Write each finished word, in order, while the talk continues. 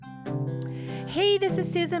Hey, this is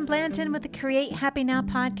Susan Blanton with the Create Happy Now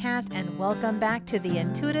podcast, and welcome back to the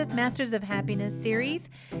Intuitive Masters of Happiness series.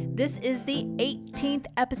 This is the 18th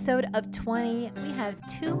episode of 20. We have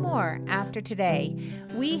 2 more after today.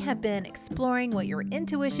 We have been exploring what your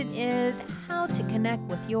intuition is, how to connect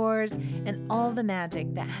with yours, and all the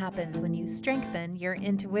magic that happens when you strengthen your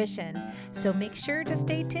intuition. So make sure to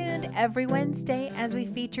stay tuned every Wednesday as we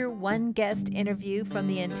feature one guest interview from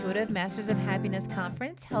the Intuitive Masters of Happiness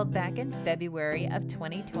conference held back in February of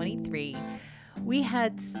 2023. We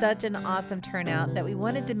had such an awesome turnout that we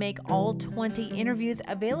wanted to make all 20 interviews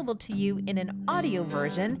available to you in an audio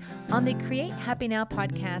version on the Create Happy Now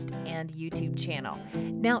podcast and YouTube channel.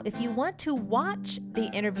 Now, if you want to watch the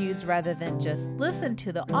interviews rather than just listen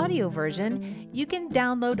to the audio version, you can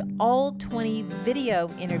download all 20 video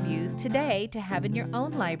interviews today to have in your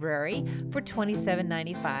own library for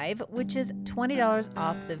 $27.95, which is $20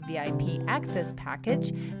 off the VIP access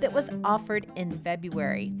package that was offered in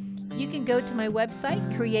February. You can go to my website,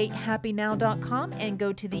 createhappynow.com, and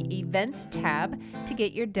go to the events tab to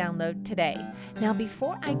get your download today. Now,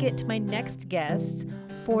 before I get to my next guest,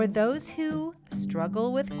 for those who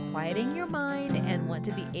struggle with quieting your mind and want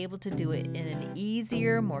to be able to do it in an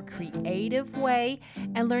easier, more creative way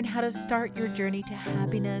and learn how to start your journey to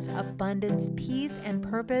happiness, abundance, peace, and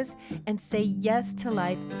purpose, and say yes to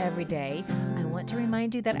life every day, I want to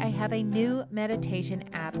remind you that I have a new meditation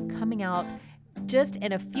app coming out just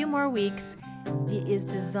in a few more weeks. It is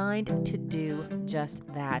designed to do just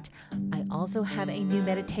that. I also have a new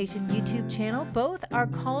meditation YouTube channel. Both are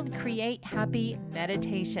called Create Happy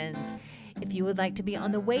Meditations. If you would like to be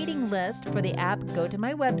on the waiting list for the app, go to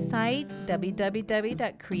my website,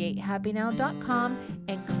 www.createhappynow.com,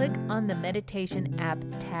 and click on the meditation app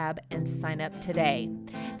tab and sign up today.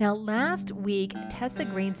 Now, last week, Tessa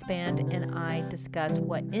Greenspan and I discussed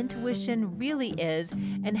what intuition really is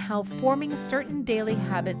and how forming certain daily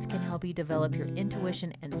habits can help you develop your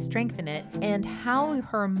intuition and strengthen it, and how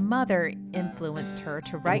her mother influenced her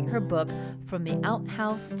to write her book, From the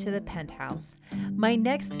Outhouse to the Penthouse. My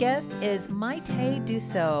next guest is Maytte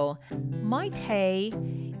Dusseau. Maytte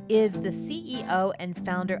is the CEO and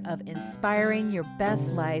founder of Inspiring Your Best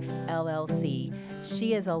Life, LLC.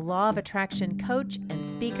 She is a law of attraction coach and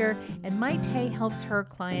speaker, and Maytte helps her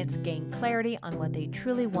clients gain clarity on what they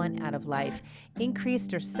truly want out of life, increase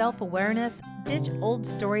their self-awareness, ditch old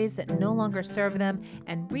stories that no longer serve them,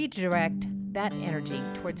 and redirect that energy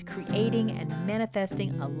towards creating and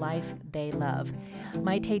manifesting a life they love.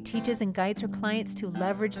 Maytte teaches and guides her clients to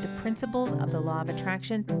leverage the principles of the law of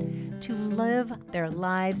attraction to live their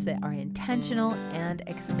lives that are intentional and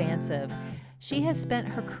expansive. She has spent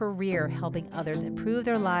her career helping others improve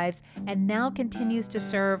their lives and now continues to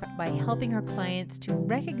serve by helping her clients to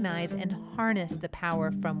recognize and harness the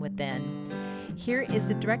power from within. Here is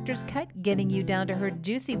the director's cut, getting you down to her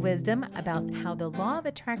juicy wisdom about how the law of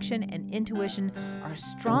attraction and intuition are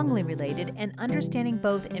strongly related, and understanding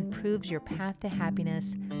both improves your path to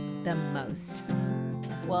happiness the most.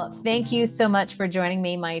 Well, thank you so much for joining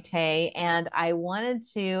me, Maytte. And I wanted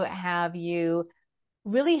to have you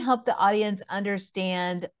really help the audience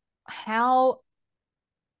understand how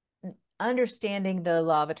understanding the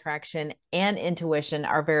law of attraction and intuition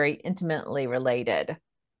are very intimately related.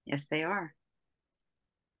 Yes, they are.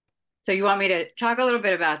 So you want me to talk a little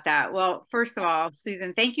bit about that? Well, first of all,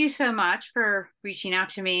 Susan, thank you so much for reaching out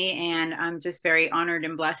to me. And I'm just very honored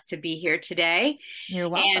and blessed to be here today. You're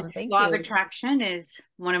welcome. And Thank law you. of attraction is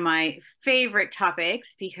one of my favorite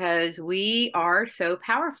topics because we are so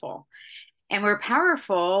powerful. And we're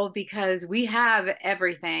powerful because we have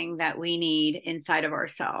everything that we need inside of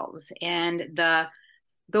ourselves. And the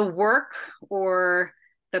work or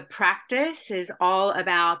the practice is all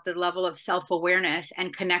about the level of self-awareness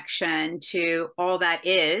and connection to all that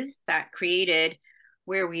is that created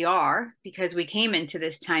where we are, because we came into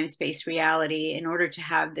this time-space reality in order to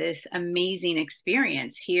have this amazing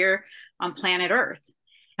experience here on planet Earth.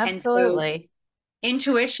 Absolutely. And so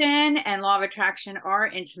intuition and law of attraction are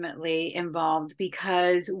intimately involved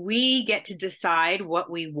because we get to decide what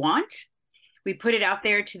we want. We put it out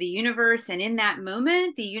there to the universe, and in that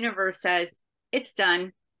moment, the universe says, it's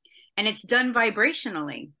done. And it's done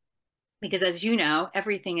vibrationally, because as you know,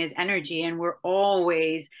 everything is energy and we're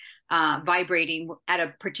always vibrating at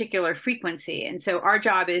a particular frequency. And so our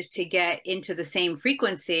job is to get into the same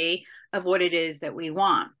frequency of what it is that we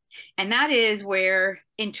want. And that is where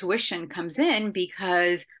intuition comes in,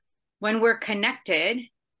 because when we're connected,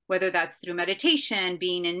 whether that's through meditation,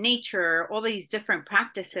 being in nature, all these different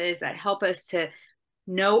practices that help us to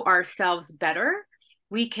know ourselves better,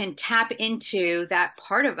 we can tap into that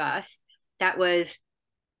part of us that was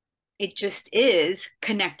It just is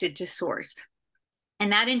connected to source.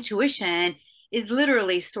 And that intuition is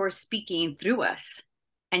literally source speaking through us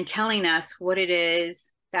and telling us what it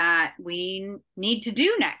is that we need to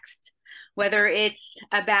do next. Whether it's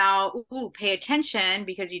about, ooh, pay attention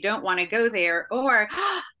because you don't want to go there, or,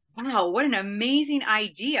 wow, what an amazing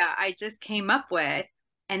idea I just came up with.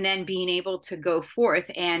 And then being able to go forth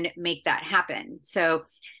and make that happen. So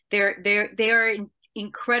they are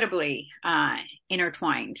incredibly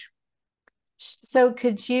intertwined. So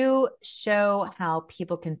could you show how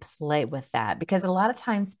people can play with that? Because a lot of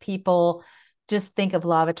times people just think of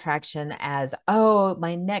law of attraction as, oh,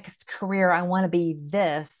 my next career, I want to be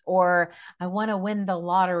this, or I want to win the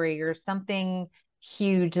lottery or something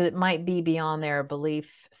huge that might be beyond their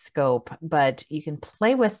belief scope. But you can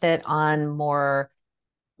play with it on more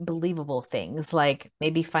believable things, like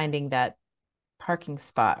maybe finding that parking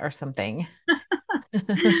spot or something.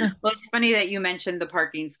 Well, it's funny that you mentioned the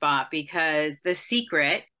parking spot because the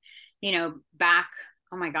secret, back,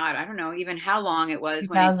 oh my God, I don't know even how long it was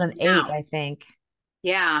when it came 2008, out. I think.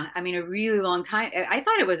 Yeah, I mean, a really long time. I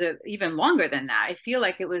thought it was even longer than that. I feel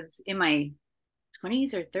like it was in my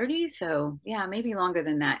 20s or 30s. So, yeah, maybe longer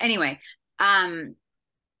than that. Anyway, um,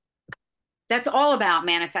 that's all about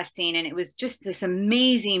manifesting. And it was just this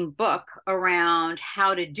amazing book around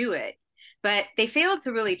how to do it. But they failed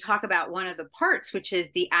to really talk about one of the parts, which is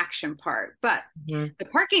the action part. But Mhm. the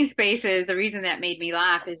parking spaces, the reason that made me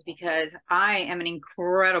laugh is because I am an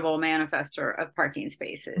incredible manifester of parking Me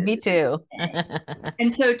spaces. too.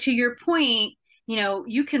 And so, to your point,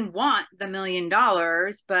 you can want the $1 million,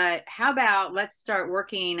 but how about let's start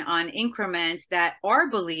working on increments that are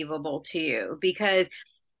believable to you? Because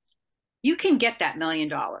you can get that $1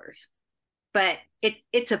 million, but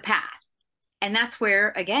it's a path. And that's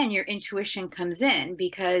where, again, your intuition comes in.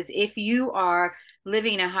 Because if you are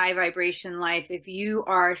living a high vibration life, if you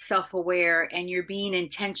are self aware and you're being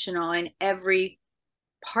intentional in every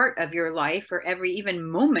part of your life or every even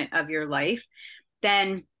moment of your life,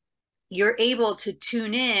 then you're able to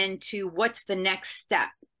tune in to what's the next step.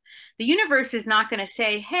 The universe is not going to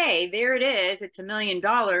say, hey, there it is, it's $1 million.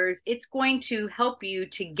 It's going to help you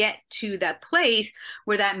to get to that place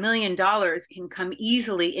where that $1 million can come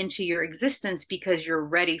easily into your existence because you're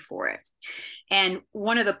ready for it. And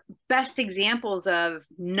one of the best examples of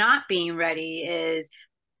not being ready is,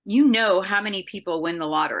 how many people win the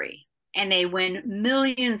lottery and they win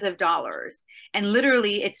millions of dollars. And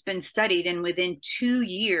literally, it's been studied. And within 2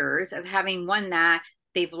 years of having won that,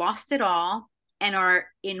 they've lost it all and are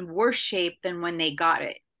in worse shape than when they got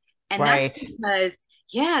it. And that's Right. because,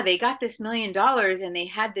 yeah, they got this $1 million and they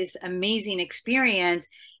had this amazing experience,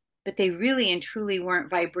 but they really and truly weren't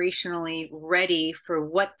vibrationally ready for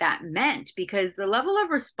what that meant, because the level of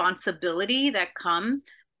responsibility that comes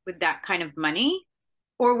with that kind of money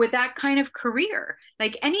or with that kind of career,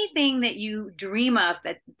 like anything that you dream of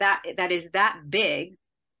that is that big,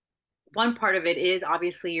 one part of it is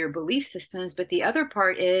obviously your belief systems, but the other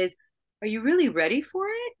part is, are you really ready for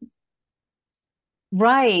it?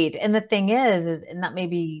 Right. And the thing is not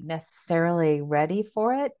maybe necessarily ready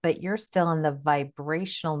for it, but you're still in the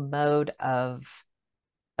vibrational mode of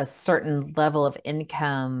a certain level of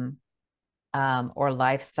income or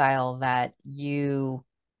lifestyle that you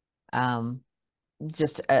um,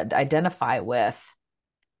 just identify with.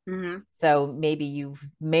 Mm-hmm. So maybe you've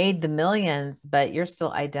made the millions, but you're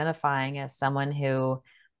still identifying as someone who,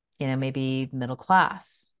 maybe middle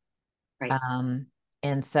class. Right. Um,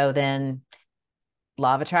 and so then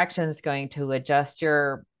law of attraction is going to adjust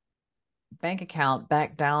your bank account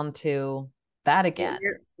back down to that again.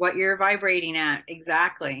 What you're vibrating at.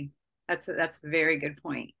 Exactly. That's a very good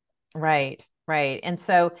point. Right, right. And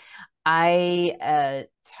so I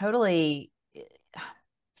totally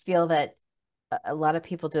feel that a lot of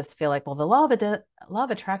people just feel like, well, the law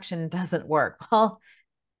of attraction doesn't work. Well,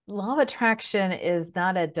 law of attraction is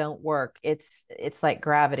not a don't work. It's like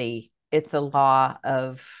gravity. It's a law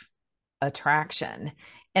of attraction,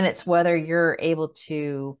 and it's whether you're able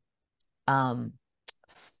to um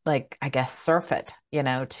like I guess surf it,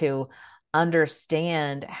 to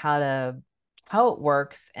understand how it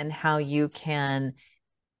works and how you can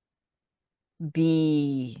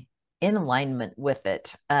be in alignment with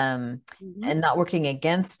it, Mm-hmm. and not working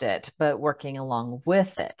against it, but working along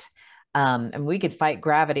with it. And we could fight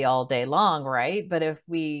gravity all day long, right? But if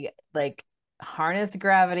we like harness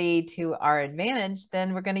gravity to our advantage,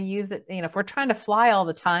 then we're going to use it. If we're trying to fly all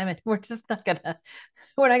the time and we're not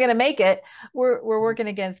gonna make it. We're working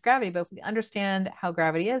against gravity. But if we understand how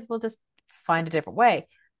gravity is, we'll just find a different way.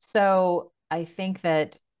 So I think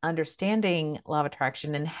that understanding law of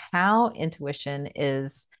attraction and how intuition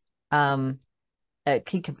is um, a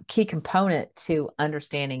key component to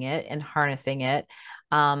understanding it and harnessing it,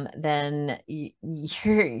 then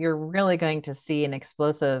you're really going to see an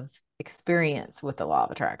explosive experience with the law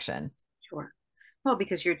of attraction. Sure. Well,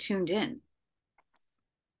 because you're tuned in.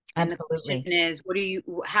 And the question Absolutely. is,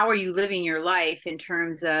 how are you living your life in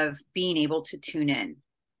terms of being able to tune in?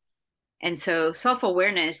 And so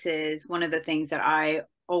self-awareness is one of the things that I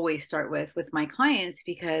always start with my clients,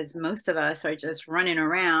 because most of us are just running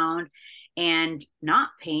around and not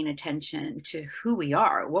paying attention to who we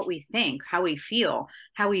are, what we think, how we feel,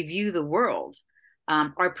 how we view the world,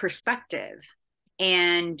 our perspective.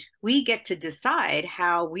 And we get to decide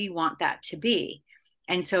how we want that to be.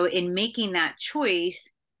 And so in making that choice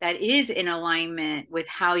that is in alignment with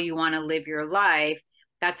how you want to live your life,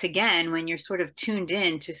 that's again when you're sort of tuned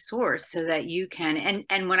in to source, so that you can,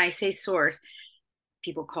 and when I say source,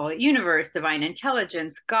 people call it universe, divine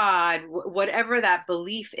intelligence, God, whatever that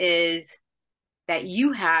belief is that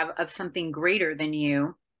you have of something greater than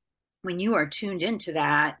you. When you are tuned into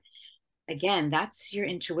that, again, that's your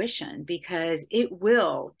intuition, because it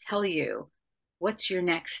will tell you what's your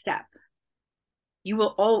next step. You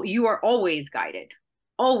are always guided,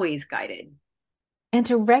 always guided. And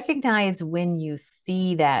to recognize when you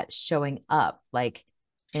see that showing up, like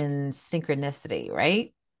in synchronicity,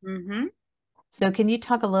 right? Mm-hmm. So, can you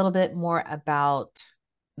talk a little bit more about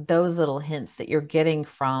those little hints that you're getting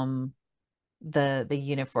from the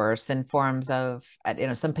universe in forms of,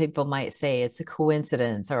 some people might say it's a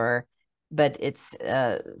coincidence, or but it's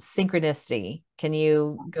synchronicity. Can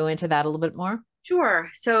you go into that a little bit more? Sure.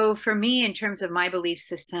 So for me, in terms of my belief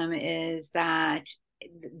system, is that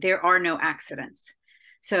there are no accidents.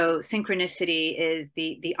 So synchronicity is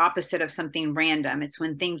the opposite of something random. It's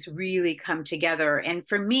when things really come together. And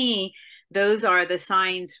for me, those are the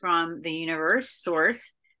signs from the universe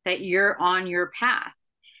source that you're on your path.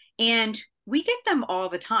 And we get them all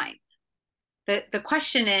the time. The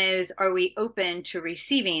question is, are we open to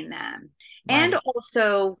receiving them? And Right.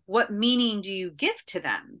 also, what meaning do you give to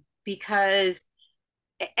them? Because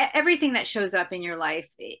everything that shows up in your life,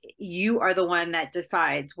 you are the one that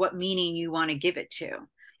decides what meaning you want to give it to.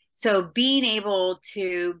 So being able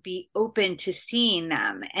to be open to seeing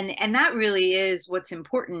them, and that really is what's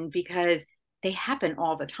important, because they happen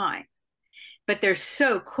all the time. But they're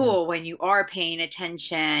so cool when you are paying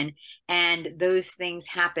attention and those things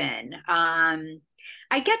happen.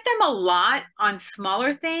 I get them a lot on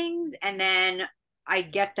smaller things, and then I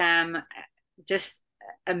get them just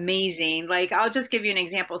amazing. Like, I'll just give you an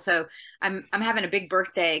example. So I'm having a big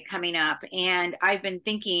birthday coming up, and I've been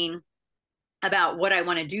thinking about what I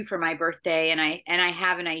want to do for my birthday, and I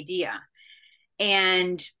have an idea.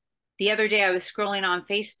 And the other day I was scrolling on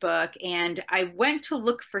Facebook, and I went to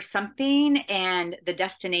look for something, and the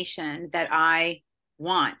destination that I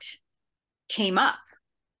want came up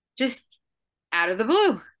just out of the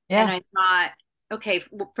blue. And Yeah. I thought, okay,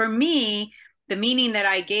 for me, the meaning that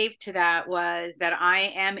I gave to that was that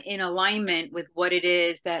I am in alignment with what it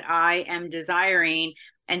is that I am desiring.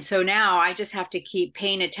 And so now I just have to keep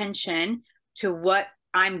paying attention to what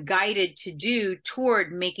I'm guided to do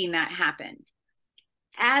toward making that happen,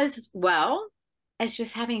 as well as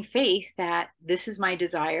just having faith that this is my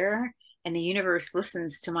desire and the universe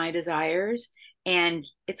listens to my desires, and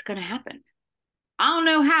it's going to happen. I don't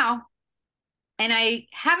know how. And I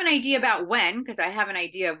have an idea about when, because I have an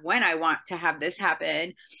idea of when I want to have this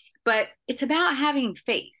happen. But it's about having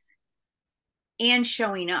faith and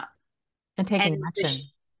showing up. And And taking action.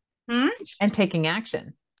 hmm? And taking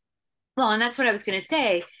action. Well, and that's what I was going to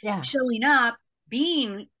say. Yeah. Showing up,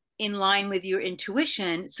 being in line with your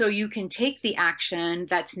intuition, so you can take the action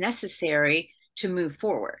that's necessary to move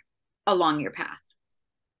forward along your path.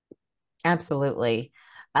 Absolutely.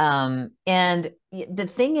 And the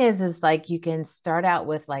thing is like you can start out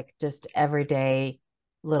with like just everyday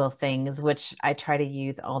little things, which I try to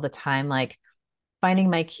use all the time, like finding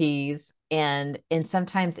my keys, and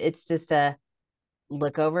sometimes it's just a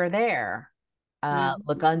look over there,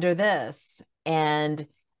 look Mm-hmm. under this, and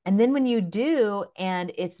then when you do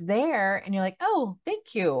and it's there and you're like, oh,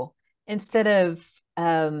 thank you, instead of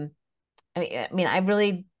I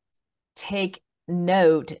really take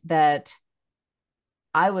note that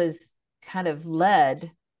I was kind of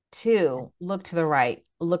led to look to the right,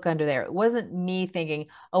 look under there. It wasn't me thinking,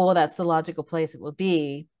 oh, well, that's the logical place it will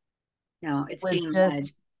be. No, It it's was being led.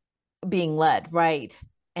 just being led, right.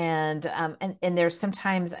 And there's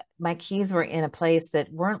sometimes my keys were in a place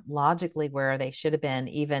that weren't logically where they should have been,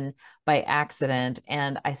 even by accident,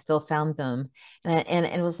 and I still found them. And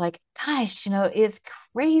it was like, gosh, it's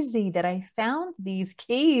crazy that I found these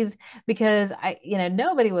keys, because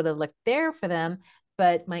nobody would have looked there for them,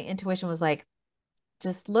 but my intuition was like,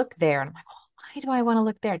 just look there. And I'm like, oh, why do I want to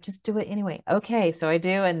look there? Just do it anyway. Okay. So I do.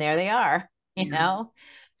 And there they are, you Yeah. know? I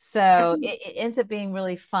So think it ends up being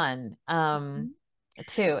really fun, too. well, And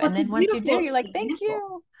it's a then once you do, beautiful you're like, thank example.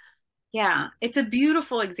 you. Yeah, it's a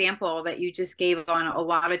beautiful example that you just gave on a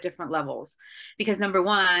lot of different levels. Because number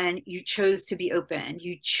one, you chose to be open.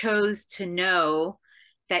 You chose to know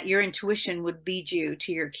that your intuition would lead you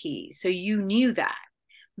to your keys. So you knew that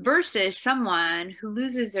versus someone who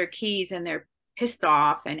loses their keys and they're pissed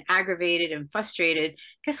off and aggravated and frustrated.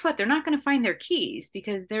 Guess what? They're not going to find their keys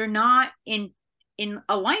because they're not in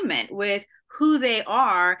alignment with who they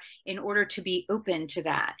are in order to be open to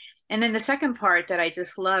that. And then the second part that I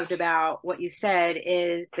just loved about what you said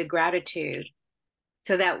is the gratitude.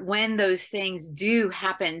 So that when those things do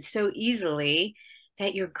happen so easily,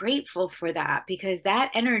 that you're grateful for that because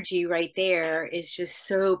that energy right there is just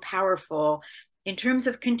so powerful in terms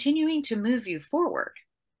of continuing to move you forward.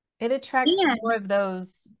 It attracts And more of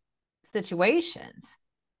those situations.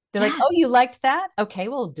 They're like, yeah, oh, you liked that? Okay,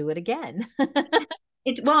 we'll do it again.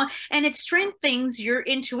 it's well, and it strengthens your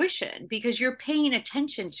intuition because you're paying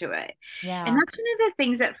attention to it. And Yeah. that's one of the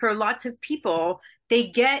things that for lots of people, they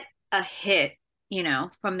get a hit,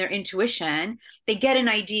 from their intuition. They get an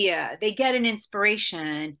idea, they get an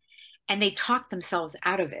inspiration, and they talk themselves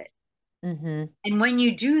out of it. Mm-hmm. And when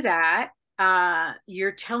you do that,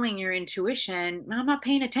 you're telling your intuition, I'm not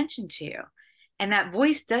paying attention to you. And that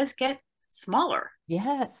voice does get smaller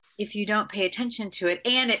Yes. if you don't pay attention to it,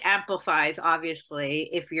 and it amplifies obviously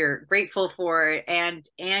if you're grateful for it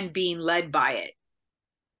and being led by it.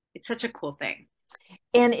 It's such a cool thing.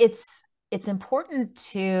 And it's important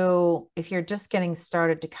to, if you're just getting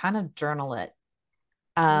started, to kind of journal it.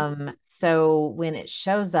 So when it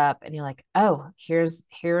shows up and you're like, oh, here's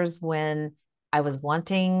when I was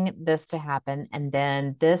wanting this to happen, and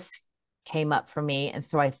then this came up for me, and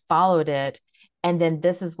so I followed it, and then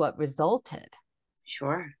this is what resulted.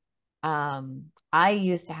 Sure. I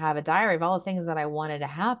used to have a diary of all the things that I wanted to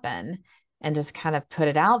happen and just kind of put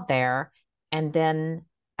it out there. And then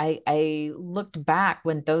I looked back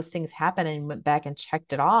when those things happened and went back and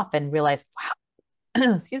checked it off and realized,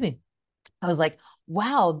 wow, excuse me. I was like,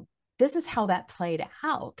 wow, this is how that played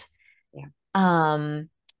out. Yeah. Um,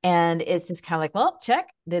 and it's just kind of like, well, check,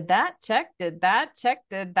 did that, check, did that, check,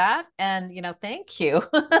 did that. And, thank you.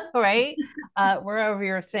 Right. Wherever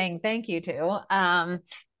you're saying thank you to.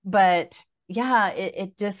 But yeah,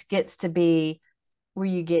 it just gets to be where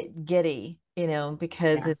you get giddy,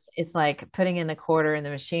 because Yeah. it's like putting in a quarter in the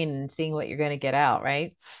machine and seeing what you're going to get out.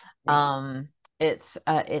 Right. Right. It's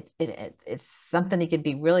something you could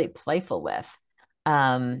be really playful with.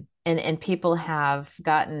 And people have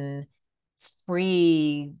gotten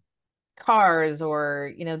free cars,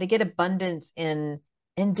 or they get abundance in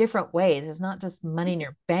different ways. It's not just money in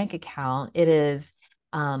your bank account. It is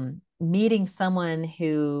meeting someone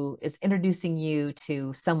who is introducing you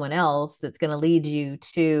to someone else that's going to lead you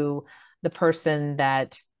to the person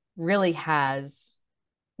that really has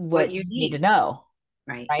What what you you need to need. know,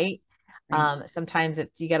 Right. right? Right. Sometimes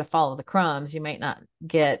you got to follow the crumbs. You might not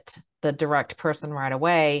get the direct person right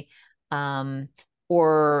away. Um,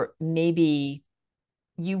 or maybe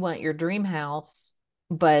you want your dream house,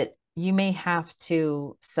 but you may have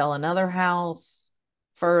to sell another house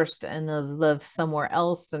first and then live somewhere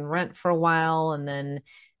else and rent for a while. And then,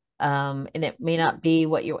 and it may not be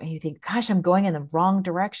what you think, gosh, I'm going in the wrong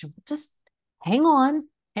direction. Just hang on,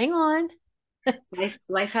 hang on.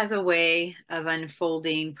 Life has a way of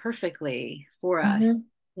unfolding perfectly for us Mhm.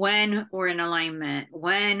 when we're in alignment,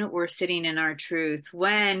 when we're sitting in our truth,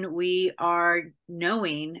 when we are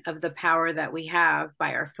knowing of the power that we have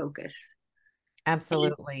by our focus. And,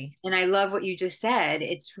 Absolutely. and I love what you just said.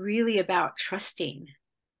 It's really about trusting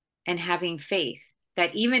and having faith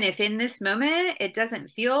that even if in this moment it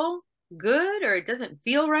doesn't feel good or it doesn't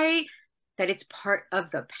feel right, that it's part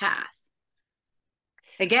of the path.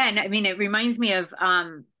 Again, I mean, it reminds me of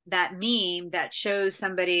that meme that shows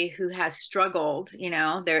somebody who has struggled.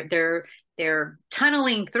 They're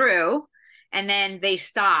tunneling through, and then they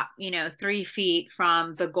stop. 3 feet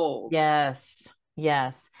from the gold. Yes.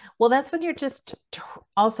 Yes. Well, that's when you're just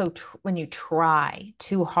also when you try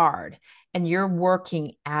too hard and you're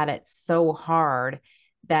working at it so hard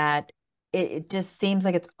that it just seems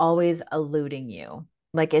like it's always eluding you.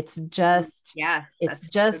 Like Yes, it's that's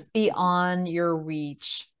so just true. beyond your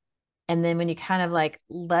reach. And then when you kind of like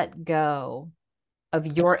let go of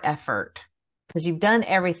your effort, because you've done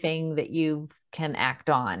everything that you can act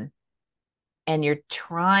on, and you're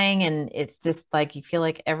trying, and it's just like you feel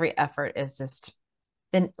like every effort is just,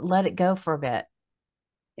 then let it go for a bit.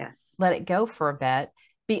 Yes. Let it go for a bit,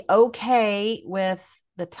 be okay with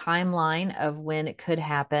the timeline of when it could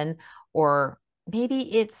happen, or maybe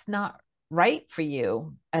it's not right for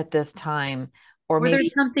you at this time, or Or maybe there's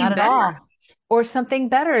it's not something at better. all, or something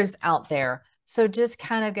better is out there. So just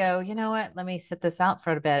kind of go, you know what, let me sit this out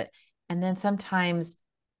for a bit. And then sometimes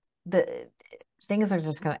the things are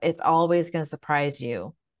just gonna, it's always gonna surprise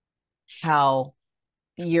you how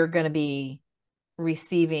you're gonna be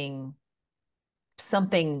receiving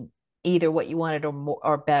something, either what you wanted or more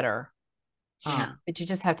or better. Yeah. But you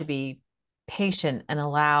just have to be patient and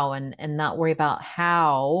allow, and not worry about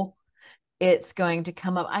how it's going to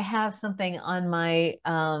come up. I have something on my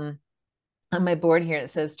board here that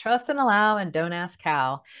says trust and allow and don't ask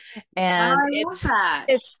how. I And love that.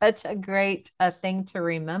 it's such a great thing to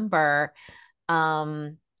remember,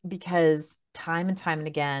 because time and time and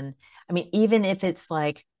again, I mean, even if it's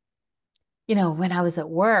like, when I was at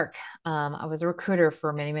work, I was a recruiter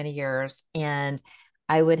for many, many years, and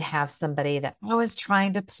I would have somebody that I was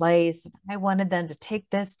trying to place. I wanted them to take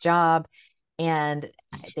this job, and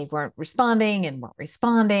they weren't responding and weren't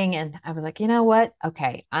responding. And I was like, you know what?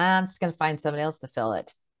 Okay, I'm just going to find somebody else to fill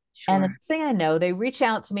it. And the Sure. next thing I know, they reach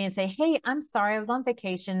out to me and say, "Hey, I'm sorry, I was on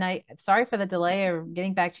vacation. Sorry for the delay of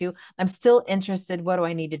getting back to you. I'm still interested. What do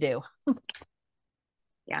I need to do?"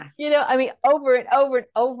 Yes. I mean, over and over and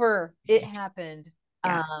over it happened.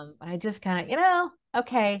 Yes. I just kind of,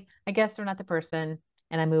 okay, I guess they're not the person,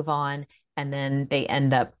 and I move on. And then they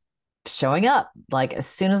end up showing up like as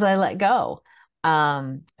soon as I let go.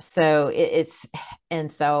 So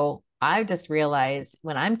and so I've just realized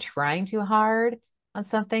when I'm trying too hard on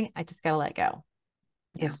something, I just gotta let go.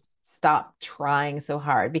 Yeah. Just stop trying so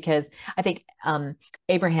hard, because I think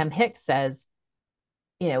Abraham Hicks says,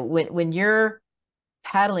 when you're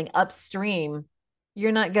paddling upstream,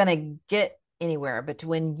 you're not going to get anywhere. But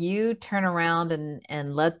when you turn around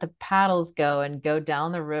and let the paddles go and go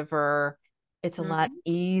down the river, it's a lot Mhm.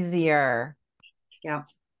 easier. Yeah.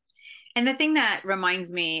 And the thing that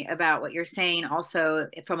reminds me about what you're saying, also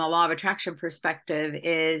from a law of attraction perspective,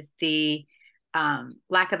 is the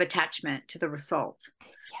lack of attachment to the result.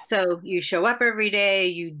 Yes. So you show up every day,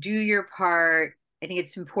 you do your part. I think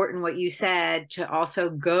it's important what you said to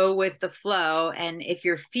also go with the flow. And if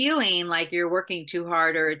you're feeling like you're working too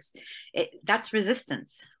hard, or that's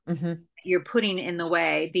resistance Hmm. you're putting in the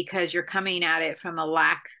way because you're coming at it from a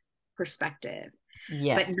lack perspective. But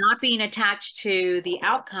Yes. not being attached to the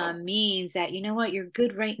outcome means that, you know what, you're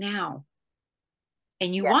good right now.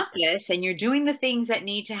 And you Yeah. want this, and you're doing the things that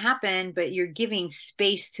need to happen, but you're giving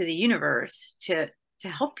space to the universe to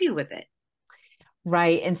help you with it.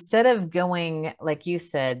 Right. Instead of going, like you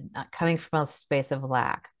said, not coming from a space of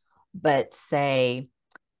lack, but say,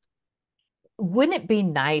 wouldn't it be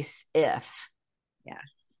nice if?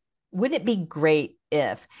 Yes. Wouldn't it be great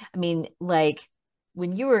if? I mean, like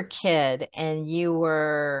when you were a kid and you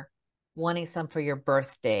were wanting some for your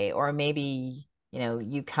birthday, or maybe,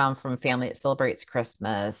 you come from a family that celebrates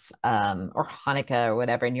Christmas, or Hanukkah or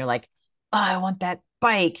whatever, and you're like, oh, I want that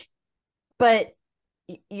bike. But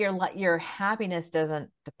your happiness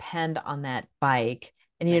doesn't depend on that bike.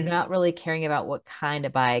 And you're Right. not really caring about what kind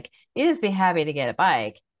of bike. You just be happy to get a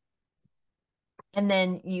bike, and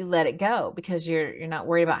then you let it go because you're not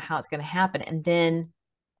worried about how it's going to happen. And then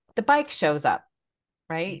the bike shows up,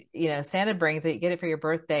 right? Santa brings it, you get it for your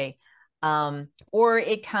birthday. Or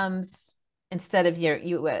it comes, instead of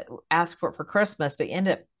you ask for it for Christmas, but you end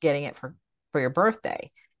up getting it for your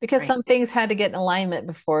birthday, because Right. some things had to get in alignment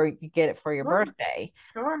before you get it for your Sure. birthday.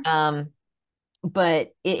 Sure. Um,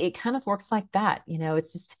 but it kind of works like that.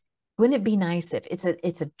 It's just, wouldn't it be nice if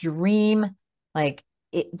it's a dream, like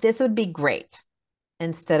this would be great,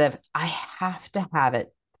 instead of I have to have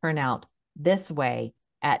it turn out this way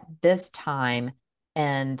at this time,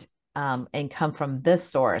 and come from this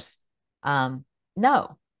source.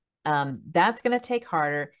 No, that's going to take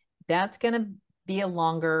harder. That's going to be a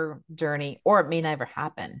longer journey, or it may never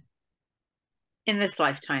happen. In this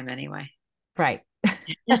lifetime, anyway. Right.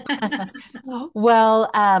 Well,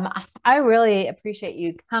 I really appreciate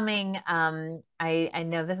you coming. I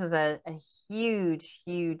know this is a huge,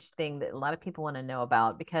 huge thing that a lot of people want to know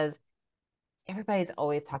about, because everybody's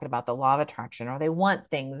always talking about the law of attraction, or they want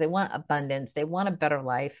things, they want abundance, they want a better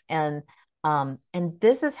life. And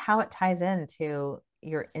this is how it ties into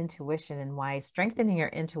your intuition, and why strengthening your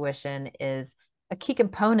intuition is a key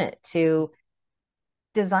component to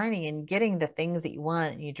designing and getting the things that you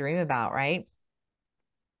want and you dream about, right?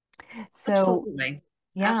 So Absolutely.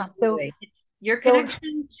 yeah, so Absolutely. It's your so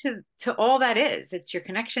connection to all that is. It's your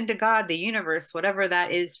connection to God, the universe, whatever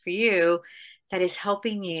that is for you, that is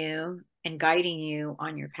helping you and guiding you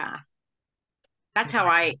on your path. That's how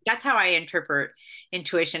I interpret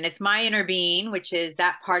intuition. It's my inner being, which is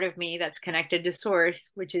that part of me that's connected to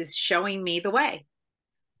source, which is showing me the way.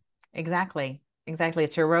 Exactly. Exactly.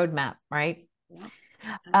 It's your roadmap, right? Yeah.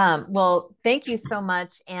 Well, thank you so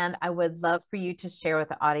much. And I would love for you to share with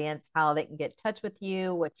the audience how they can get in touch with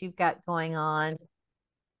you, what you've got going on.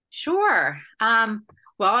 Sure.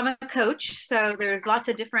 Well, I'm a coach, so there's lots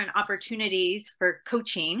of different opportunities for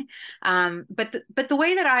coaching. But the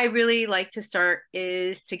way that I really like to start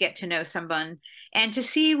is to get to know someone and to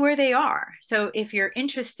see where they are. So if you're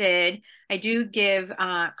interested, I do give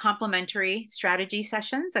complimentary strategy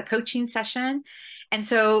sessions, a coaching session. And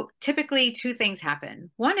so typically two things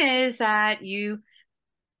happen. One is that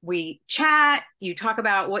we chat, you talk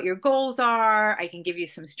about what your goals are, I can give you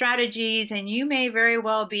some strategies, and you may very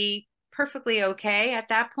well be perfectly okay at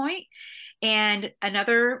that point. And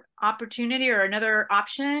another opportunity or another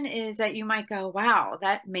option is that you might go, wow,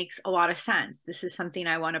 that makes a lot of sense. This is something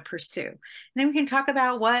I want to pursue. And then we can talk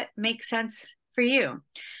about what makes sense for you.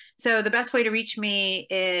 So the best way to reach me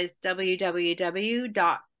is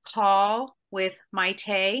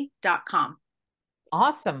www.callwithmaytte.com.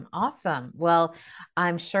 Awesome. Awesome. Well,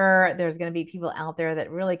 I'm sure there's going to be people out there that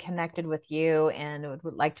really connected with you and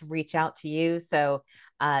would like to reach out to you. So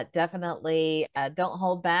definitely don't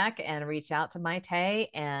hold back and reach out to Maytte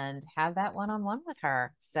and have that one-on-one with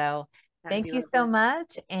her. So That'd thank be you lovely. so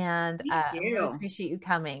much. And Thank I really you. appreciate you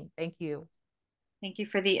coming. Thank you. Thank you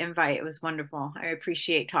for the invite. It was wonderful. I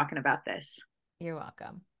appreciate talking about this. You're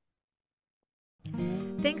welcome.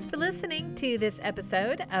 Thanks for listening to this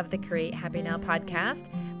episode of the Create Happy Now podcast.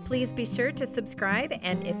 Please be sure to subscribe,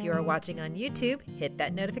 and if you are watching on YouTube, hit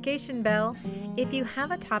that notification bell. If you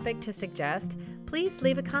have a topic to suggest, please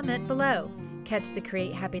leave a comment below. Catch the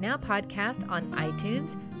Create Happy Now podcast on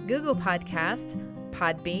iTunes, Google Podcasts,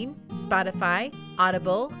 Podbean, Spotify,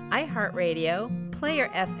 Audible, iHeartRadio, Player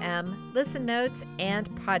FM, Listen Notes, and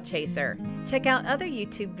Podchaser. Check out other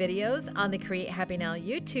YouTube videos on the Create Happy Now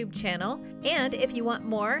YouTube channel. And if you want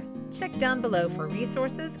more, check down below for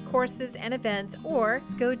resources, courses, and events, or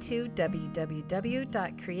go to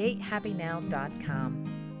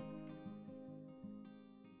www.createhappynow.com.